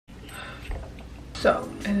So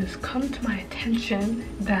it has come to my attention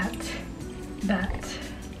that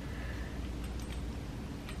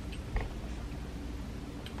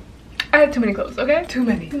I have too many clothes, okay? Too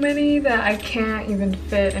many that I can't even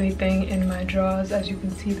fit anything in my drawers. As you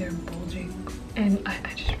can see, they're bulging, and I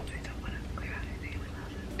just really don't want to clear out anything in my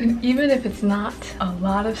closet. And even if it's not a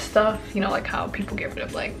lot of stuff, you know, like how people get rid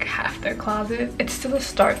of like half their closet, it's still a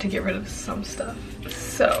start to get rid of some stuff.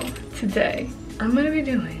 So today I'm gonna be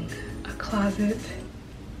doing a closet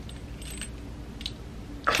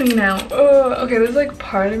clean out. Oh, okay, there's like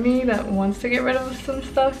part of me that wants to get rid of some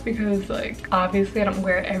stuff because like obviously I don't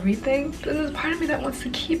wear everything, but there's part of me that wants to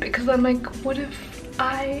keep it because I'm like, what if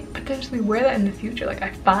I potentially wear that in the future? Like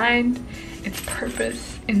I find its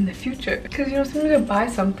purpose in the future, because you know, sometimes you'll buy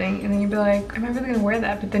something and then you'll be like, am I really gonna wear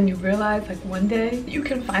that? But then you realize like one day you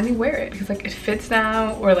can finally wear it because like it fits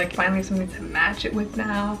now, or like finally something to match it with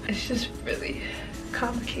now. It's just really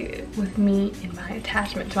complicated with me and my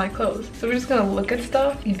attachment to my clothes. So we're just gonna look at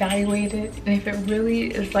stuff, evaluate it, and if it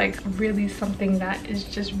really is like really something that is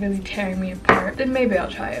just really tearing me apart, then maybe I'll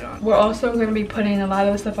try it on. We're also going to be putting a lot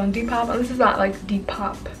of the stuff on Depop, and this is not like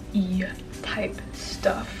Depop-y type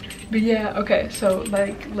stuff. But yeah, okay, so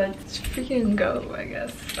like let's freaking go, I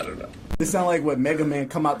guess. I don't know. This sound like what Mega Man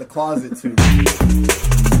come out the closet to.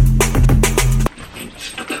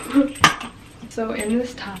 So in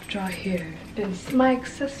this top drawer here is my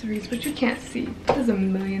accessories, but you can't see. There's a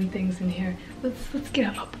million things in here. Let's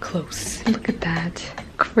get up close. Look at that.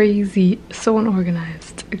 Crazy, so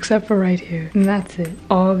unorganized, except for right here. And that's it.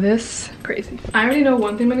 All this, crazy. I already know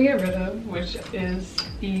one thing I'm gonna get rid of, which is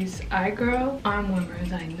these iGirl arm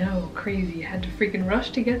warmers. I know, crazy. I had to freaking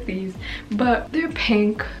rush to get these, but they're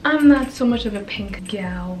pink. I'm not so much of a pink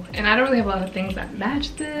gal, and I don't really have a lot of things that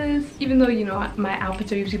match this, even though, you know, my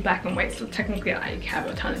outfits are usually black and white, so technically I have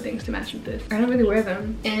a ton of things to match with this. I don't really wear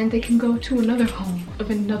them, and they can go to another home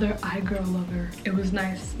of another iGirl lover. It was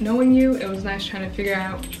nice knowing you. It was nice trying to figure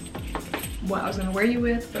out what I was gonna wear you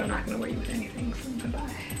with, but I'm not gonna wear you with anything, so bye-bye.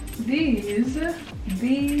 These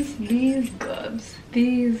gloves,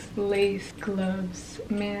 these lace gloves,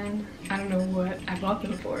 man, I don't know what I bought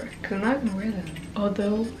them for, because I'm not gonna wear them.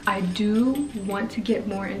 Although I do want to get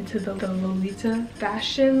more into the Lolita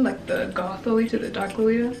fashion, like the goth Lolita, the dark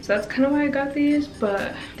Lolita. So that's kind of why I got these, but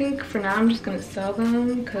I think for now I'm just gonna sell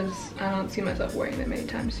them because I don't see myself wearing them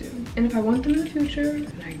anytime soon. And if I want them in the future,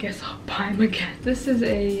 then I guess I'll buy them again. This is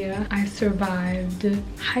a I survived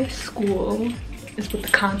high school is what the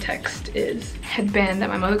context is. Headband that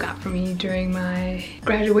my mother got for me during my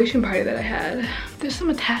graduation party that I had. There's some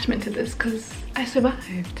attachment to this because I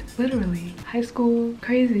survived, literally. High school,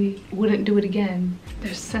 crazy. Wouldn't do it again.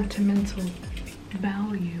 There's sentimental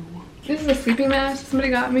value. This is a sleeping mask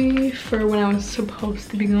somebody got me for when I was supposed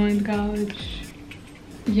to be going to college.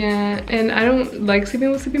 Yeah, and I don't like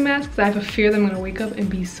sleeping with sleeping masks. I have a fear that I'm gonna wake up and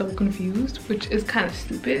be so confused, which is kind of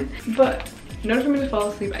stupid, but in order for me to fall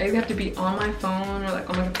asleep, I either have to be on my phone or like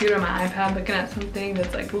on my computer or my iPad looking at something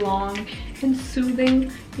that's like long and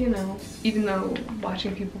soothing, you know, even though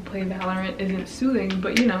watching people play Valorant isn't soothing,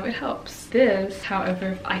 but you know, it helps. This,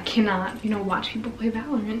 however, I cannot, you know, watch people play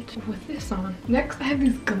Valorant with this on. Next, I have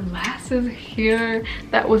these glasses here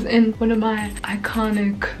that was in one of my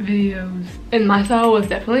iconic videos. And my style was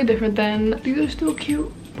definitely different then. These are still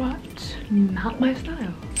cute, but not my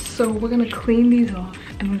style. So we're gonna clean these off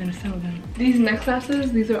and we're gonna sell them. These neck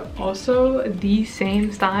glasses, these are also the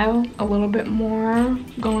same style, a little bit more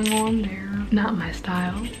going on there. Not my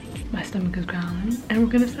style. My stomach is growling. And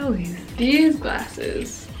we're gonna sell these. These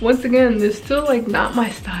glasses, once again, they're still like not my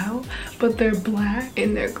style, but they're black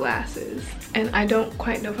and they're glasses. And I don't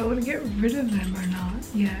quite know if I want to get rid of them or not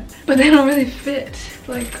yet. But they don't really fit.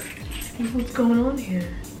 Like, what's going on here?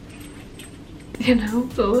 You know?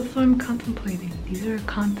 So that's what I'm contemplating. These are a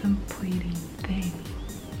contemplating thing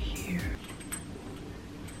here.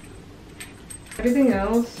 Everything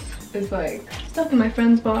else is like stuff that my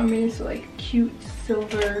friends bought me. So like cute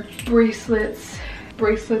silver bracelets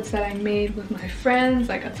that I made with my friends,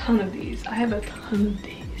 like a ton of these. I have a ton of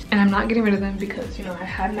these. And I'm not getting rid of them because, you know, I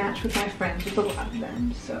had matched with my friends with a lot of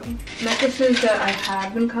them. So necklaces that I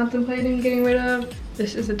have been contemplating getting rid of.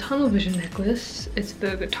 This is a tunnel vision necklace. It's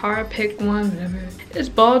the guitar pick one, whatever. It's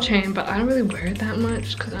ball chain, but I don't really wear it that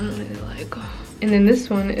much because I don't really like. And then this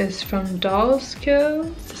one is from Doll's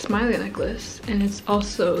Kill. It's a smiley necklace. And it's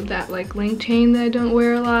also that like link chain that I don't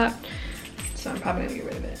wear a lot. So I'm probably gonna get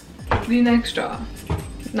rid of it. The next drawer.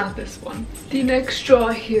 Not this one. The next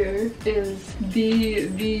drawer here is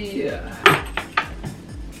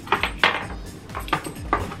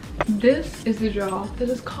This is the drawer that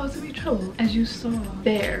is causing me trouble, as you saw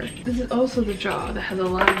there. This is also the drawer that has a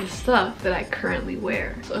lot of the stuff that I currently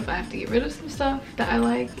wear. So if I have to get rid of some stuff that I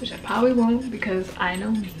like, which I probably won't because I know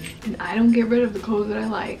me, and I don't get rid of the clothes that I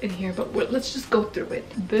like in here, but let's just go through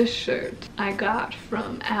it. This shirt I got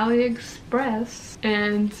from AliExpress,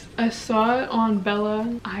 and I saw it on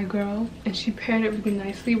Blvss, and she paired it really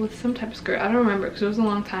nicely with some type of skirt. I don't remember because it was a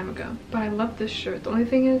long time ago, but I love this shirt. The only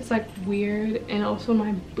thing is it's like weird, and also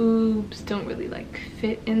my boobs don't really like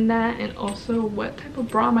fit in that, and also what type of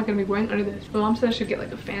bra am I gonna be wearing under this? My mom said I should get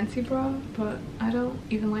like a fancy bra, but I don't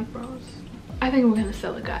even like bras. I think we're gonna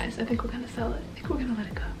sell it, guys. I think we're gonna sell it. I think we're gonna let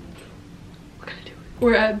it go. We're gonna do it.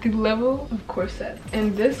 We're at the level of corset,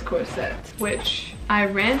 and this corset, which I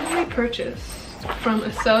randomly purchased from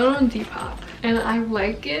a seller on Depop, and I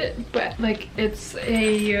like it, but like it's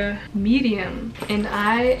a medium, and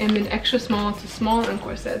I am an extra small to small in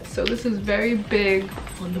corsets, so this is very big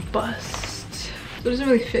on the bust, so it doesn't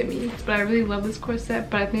really fit me. But I really love this corset,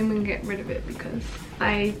 but I think I'm gonna get rid of it because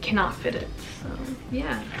I cannot fit it. So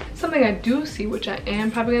yeah, something I do see, which I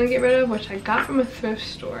am probably gonna get rid of, which I got from a thrift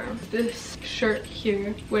store, this shirt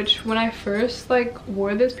here, which when I first like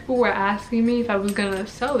wore this, people were asking me if I was gonna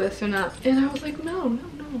sell this or not, and I was like, no,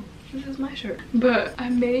 this is my shirt. But I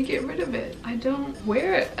may get rid of it. I don't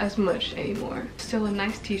wear it as much anymore. Still a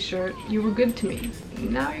nice t-shirt. You were good to me.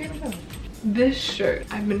 Now here we go. This shirt,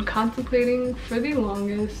 I've been contemplating for the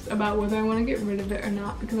longest about whether I want to get rid of it or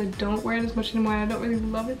not, because I don't wear it as much anymore. I don't really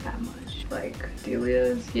love it that much. Like,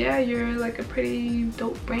 Delia's, yeah, you're like a pretty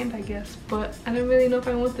dope brand, I guess, but I don't really know if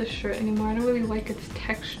I want this shirt anymore. I don't really like its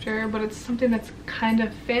texture, but it's something that's kind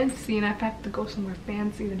of fancy, and if I have to go somewhere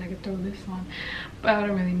fancy, then I could throw this on, but I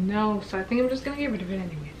don't really know, so I think I'm just gonna get rid of it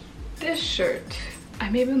anyways. This shirt, I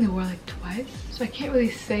maybe only wore like twice, so I can't really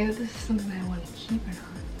say that this is something that I want to keep or not.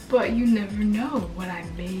 But you never know what I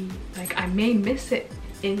may miss it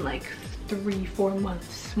in like 3-4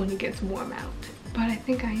 months when it gets warm out. But I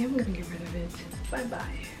think I am gonna get rid of it.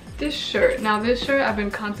 Bye-bye. This shirt, now this shirt, I've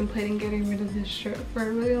been contemplating getting rid of this shirt for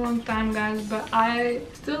a really long time, guys, but I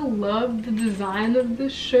still love the design of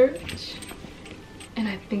this shirt, and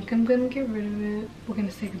I think I'm gonna get rid of it. We're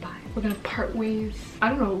gonna say goodbye. We're gonna part ways. I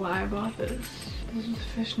don't know why I bought this. This is a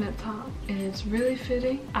fishnet top, and it's really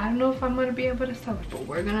fitting. I don't know if I'm gonna be able to sell it, but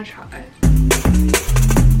we're gonna try.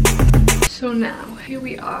 So now, here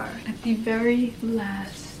we are at the very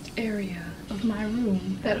last area of my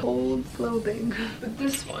room that holds clothing. But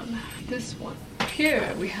this one.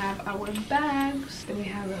 Here we have our bags, then we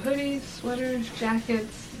have our hoodies, sweaters,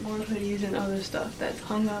 jackets, more hoodies and other stuff that's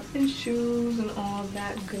hung up, and shoes and all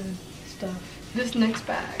that good stuff. This next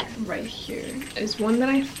bag right here is one that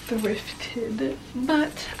I thrifted,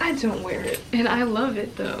 but I don't wear it. And I love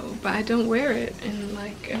it though, but I don't wear it. And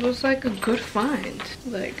like, it was like a good find.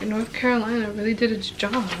 Like, North Carolina really did its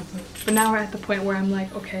job. But now we're at the point where I'm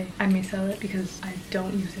like, okay, I may sell it because I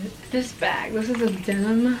don't use it. This bag, this is a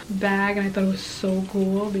denim bag, and I thought it was so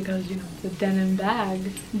cool because, you know, it's a denim bag,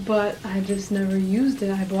 but I just never used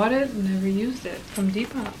it. I bought it and never used it from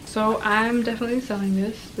Depop. So I'm definitely selling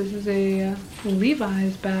this. This is a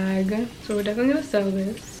Levi's bag, so we're definitely gonna sell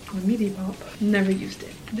this on Depop. Never used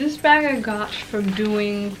it. This bag I got from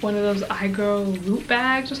doing one of those iGirl loot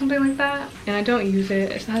bags or something like that, and I don't use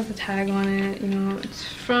it. It still has the tag on it, you know. It's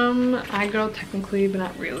from iGirl technically, but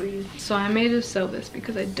not really. So I may just sell this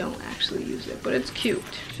because I don't actually use it, but it's cute.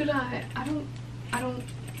 Should I? I don't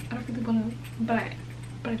really wanna, but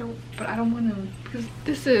I don't want to, because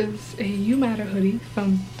this is a You Matter hoodie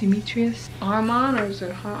from Demetrius Armand, or is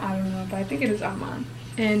it, I don't know, but I think it is Armand.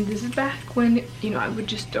 And this is back when, you know, I would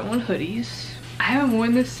just throw on hoodies. I haven't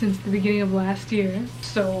worn this since the beginning of last year,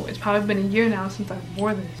 so it's probably been a year now since I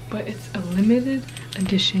wore this, but it's a limited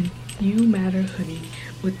edition You Matter hoodie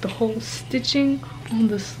with the whole stitching on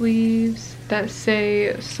the sleeves that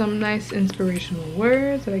say some nice inspirational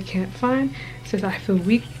words that I can't find. It says, I feel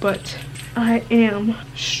weak, but I am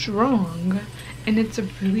strong, and it's a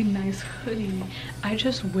really nice hoodie. I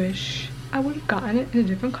just wish I would have gotten it in a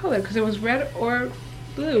different color because it was red or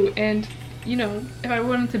blue, and you know, if I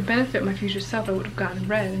wanted to benefit my future self, I would have gotten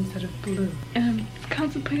red instead of blue. And I'm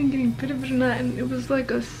contemplating getting rid of it or not, and it was like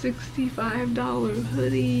a $65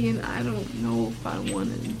 hoodie, and I don't know if I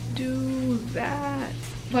want to do that.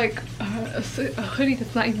 Like a hoodie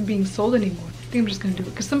that's not even being sold anymore. I think I'm just gonna do it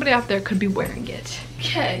because somebody out there could be wearing it.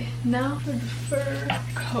 Okay, now for the fur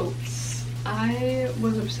coats. I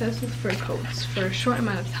was obsessed with fur coats for a short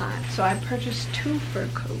amount of time, so I purchased 2 fur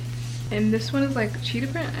coats. And this one is like cheetah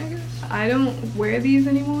print, I guess. I don't wear these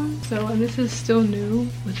anymore, so, and this is still new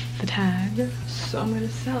with the tag, so I'm gonna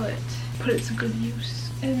sell it, put it to good use.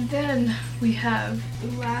 And then we have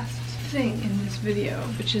the last thing in this video,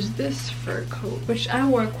 which is this fur coat, which I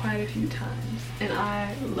wore quite a few times and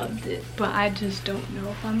I loved it, but I just don't know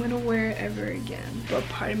if I'm gonna wear it ever again. But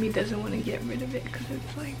part of me doesn't want to get rid of it because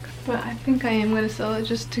it's like, but I think I am gonna sell it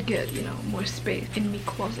just to get, you know, more space in my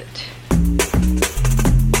closet.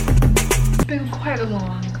 It's been quite a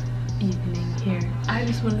long evening here. I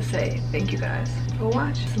just want to say thank you guys for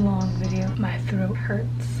watching this long video. My throat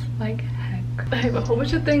hurts like heck. I have a whole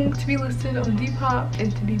bunch of things to be listed on Depop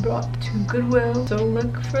and to be brought to Goodwill, so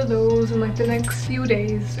look for those in like the next few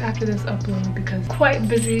days after this upload, because I'm quite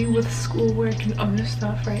busy with schoolwork and other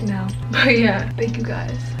stuff right now. But yeah, thank you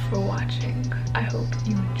guys for watching. I hope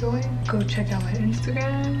you enjoy. Go check out my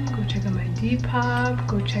Instagram, go check out my Depop,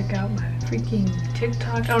 go check out my freaking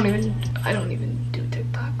TikTok. I don't even do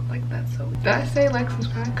TikTok like that. So did I say like,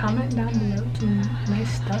 subscribe, comment down below some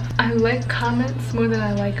nice stuff? I like comments more than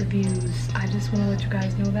I like views. I just want to let you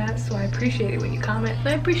guys know that, so I appreciate it when you comment and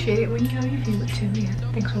I appreciate it when you know you view it too. Yeah,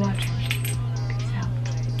 thanks for watching.